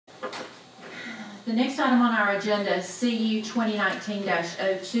The next item on our agenda is CU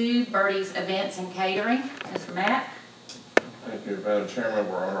 2019-02, Birdie's Events and Catering. Mr. Matt. Thank you, Madam Chairman.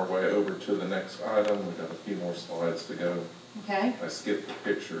 We're on our way over to the next item. We've got a few more slides to go. Okay. I skipped the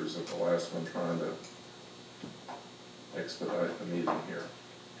pictures of the last one, trying to expedite the meeting here.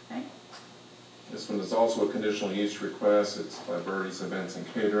 Okay. This one is also a conditional use request. It's by Birdie's Events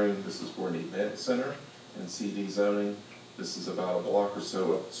and Catering. This is for an event center in CD zoning. This is about a block or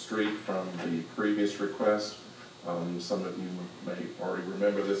so up the street from the previous request. Some of you may already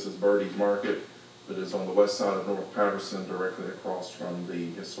remember this as Birdie's Market, but it's on the west side of North Patterson, directly across from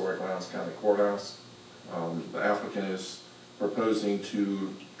the historic Lowndes County Courthouse. The applicant is proposing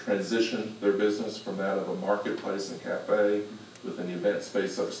to transition their business from that of a marketplace and cafe with an event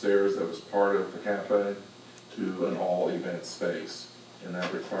space upstairs that was part of the cafe to an all-event space, and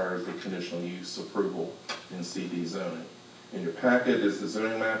that requires the conditional use approval in CD zoning. In your packet is the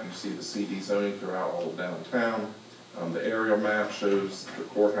zoning map. You see the CD zoning throughout all of downtown. The aerial map shows the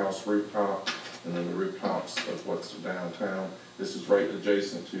courthouse rooftop and then the rooftops of what's downtown. This is right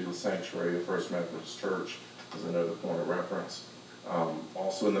adjacent to the sanctuary of First Methodist Church as another point of reference.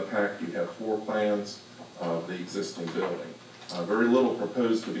 Also in the pack you have floor plans of the existing building. Very little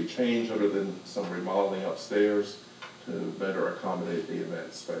proposed to be changed other than some remodeling upstairs to better accommodate the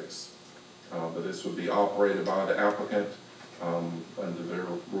event space. But this would be operated by the applicant under their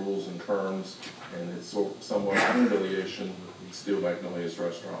rules and terms, and it's somewhat in affiliation with Steel Magnolia's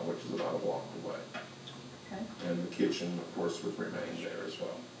restaurant, which is about a block away. Okay. And the kitchen, of course, would remain there as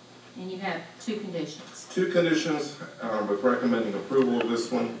well. And you have two conditions. Two conditions with recommending approval of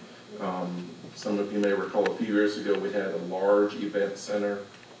this one. Some of you may recall a few years ago we had a large event center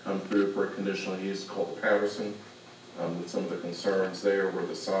come through for a conditional use called the Patterson. With some of the concerns there were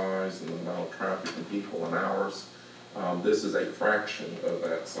the size and the amount of traffic and people and hours. This is a fraction of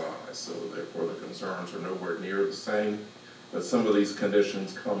that size, so therefore the concerns are nowhere near the same. But some of these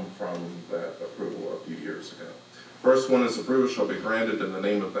conditions come from that approval a few years ago. First one is approval shall be granted in the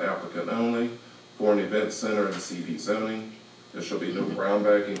name of the applicant only for an event center in CD zoning. There shall be no brown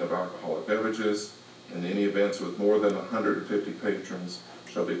bagging of alcoholic beverages, and any events with more than 150 patrons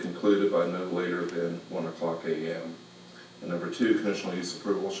shall be concluded by no later than 1:00 a.m. And number two, conditional use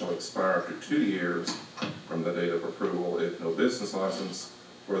approval shall expire after 2 years from the date of approval if no business license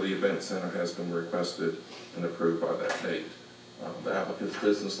for the event center has been requested and approved by that date. The applicant's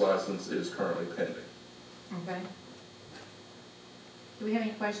business license is currently pending. Okay. Do we have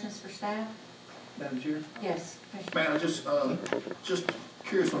any questions for staff? Madam Chair? Yes. Man, I just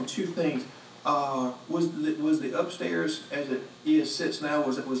curious on two things. Was the upstairs as it sits now,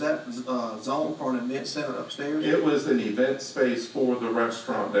 was that zoned for an event center upstairs? It was an event space for the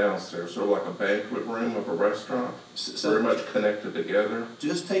restaurant downstairs, sort of like a banquet room of a restaurant, So very much connected together.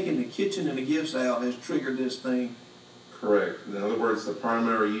 just taking the kitchen and the gifts out has triggered this thing? Correct. In other words, the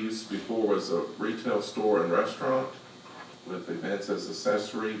primary use before was a retail store and restaurant with events as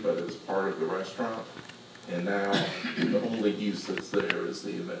accessory, but it was part of the restaurant. And now the only use that's there is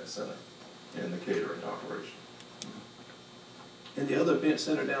the event center and the catering operation. And the other event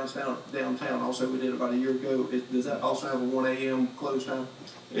center downtown also we did about a year ago, does that also have a 1 a.m. close time?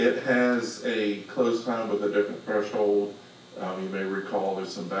 It has a close time with a different threshold. You may recall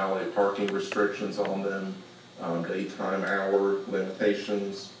there's some valet parking restrictions on them, daytime hour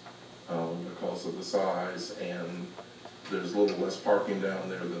limitations because of the size, and there's a little less parking down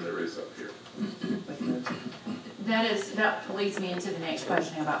there than there is up here. That leads me into the next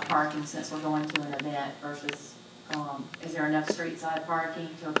question about parking, since we're going to an event versus, is there enough street side parking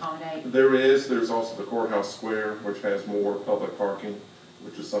to accommodate? There's also the courthouse square, which has more public parking,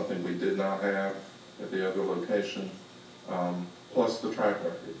 which is something we did not have at the other location, plus the track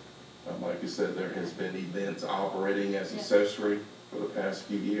record. Like you said, there has been events operating as accessory for the past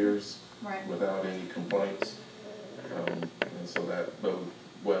few years without any complaints. And so that bodes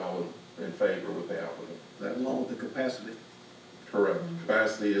well in favor with the applicant. That along with the capacity? Correct.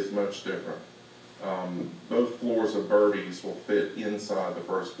 Capacity is much different. Both floors of Birdie's will fit inside the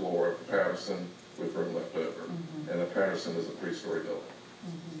first floor of the Patterson with room left over. And the Patterson is a 3-story building.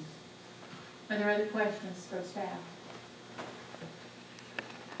 Are there other questions for staff?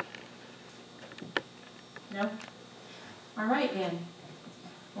 No? All right then.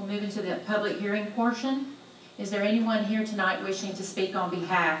 We'll move into the public hearing portion. Is there anyone here tonight wishing to speak on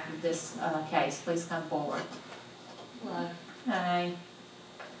behalf of this case? Please come forward. Hello. Hi.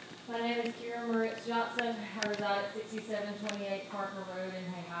 My name is Kira Moritz Johnson. I reside at 6728 Parker Road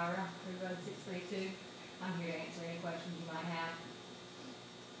in Hayhira, 31632. I'm here to answer any questions you might have.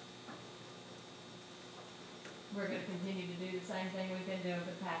 We're going to continue to do the same thing we've been doing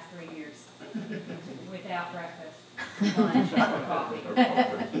for the past 3 years. caters without breakfast, lunch, or coffee.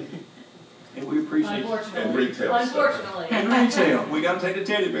 And we appreciate it. Unfortunately. And retail stuff. Unfortunately. And retail, we gotta take the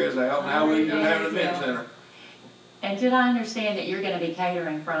teddy bears out, now we just have an event center. And did I understand that you're gonna be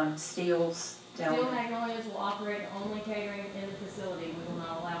catering from Steele's down Steel there? Magnolias will operate only catering in the facility. We will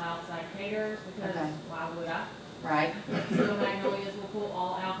not allow outside caterers because Okay. why would I? Right? Steel Magnolias will pull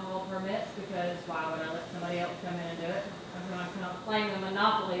all alcohol permits because why would I let somebody else come in and do it? I'm going to claim a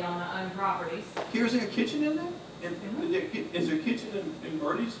monopoly on my own properties. Here, is there a kitchen in there? Is there a kitchen in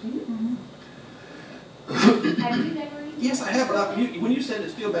Birdie's? Mhm. Have you never eaten? Yes, I have, but when you said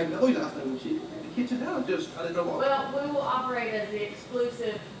it's still Magnolias, I thought, well, she didn't have a kitchen now, I didn't know what. Well, we will operate as the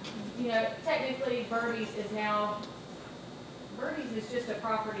exclusive, technically Birdie's is now, Birdie's is just a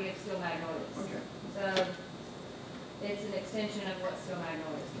property of Steel Magnolias. Okay. So it's an extension of what Steel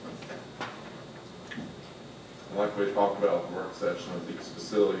Magnolias is. Like we talked about in the work session, if these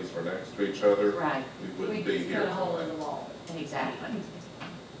facilities were next to each other, Right, we wouldn't be just here cut a hole in tonight. the wall exactly.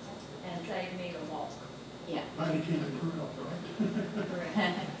 and save me the walk. Yeah. Body can't improve, right?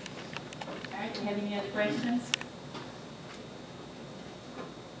 Correct. All right, do you have any other questions?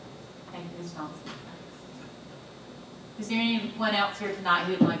 Thank you, Ms. Johnson. Is there anyone else here tonight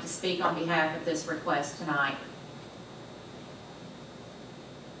who would like to speak on behalf of this request tonight?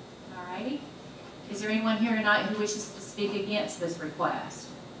 All righty. Is there anyone here tonight who wishes to speak against this request?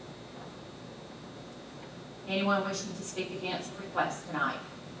 Anyone wishing to speak against the request tonight?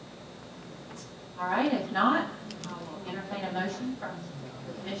 All right, if not, I'll entertain a motion from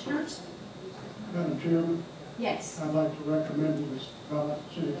the commissioners. Madam Chairman, Yes. I'd like to recommend to this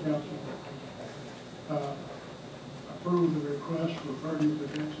City Council approve the request for Birdie's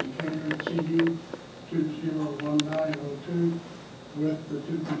Events and Catering CU-2019-02 with the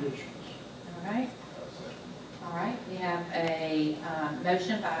 2 conditions. All right. All right, we have a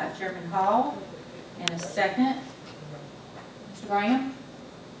motion by Chairman Hall and a second. Mr. Graham,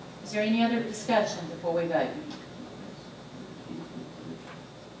 is there any other discussion before we vote?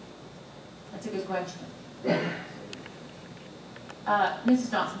 That's a good question.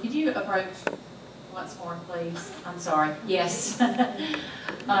 Mrs. Johnson, could you approach once more, please? I'm sorry. Yes.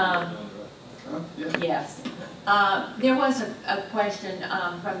 Yes. There was a question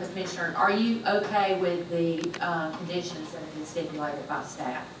from the commissioner. Are you okay with the conditions that have been stipulated by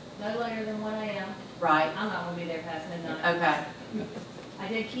staff? No later than 1 a.m. Right? I'm not going to be there past midnight. Okay. I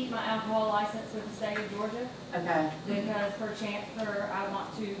did keep my alcohol license with the state of Georgia Okay. because I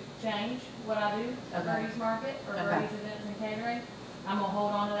want to change what I do at Okay. Birdie's Market or Okay. Birdie's Events and Catering. I'm going to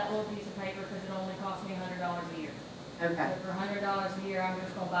hold on to that little piece of paper because it only costs me $100 a year. Okay. So for $100 a year, I'm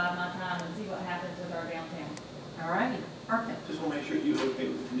just going to bide my time and see what happens with our downtown. All right. Perfect. Just wanna make sure you're okay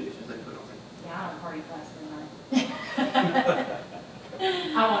with the conditions they put on it. Yeah, I don't party class tonight.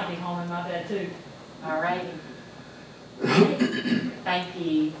 I want to be home in my bed too. All righty. Thank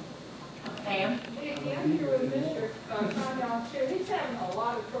you. Pam? Yeah, I'm here with Mr. Conditional too. He's having a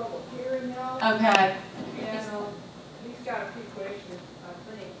lot of trouble hearing y'all. Okay. And, he's got a few questions,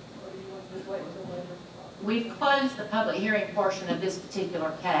 I think, or do you want to just wait until later? We've closed the public hearing portion of this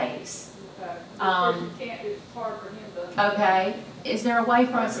particular case. Okay. Um, Can't, it's hard for him to. Okay. Is there a way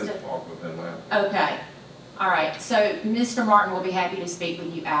for I us can to? talk with him now. Okay. All right. So Mr. Martin will be happy to speak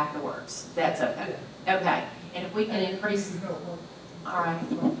with you afterwards. That's okay. Okay. And if we can increase. All right.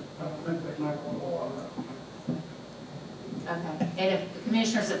 I don't think that might go Okay, and if the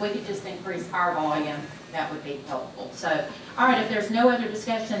commissioners, if we could just increase our volume, that would be helpful. So, all right, if there's no other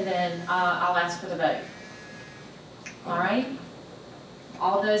discussion, then I'll ask for the vote. All right?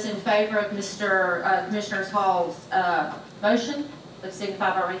 All those in favor of Mr. Commissioner Hall's motion, please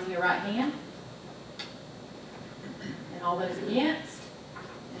signify by raising your right hand. And all those against,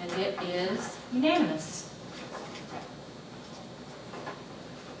 and it is unanimous.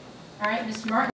 All right, Mr. Martin.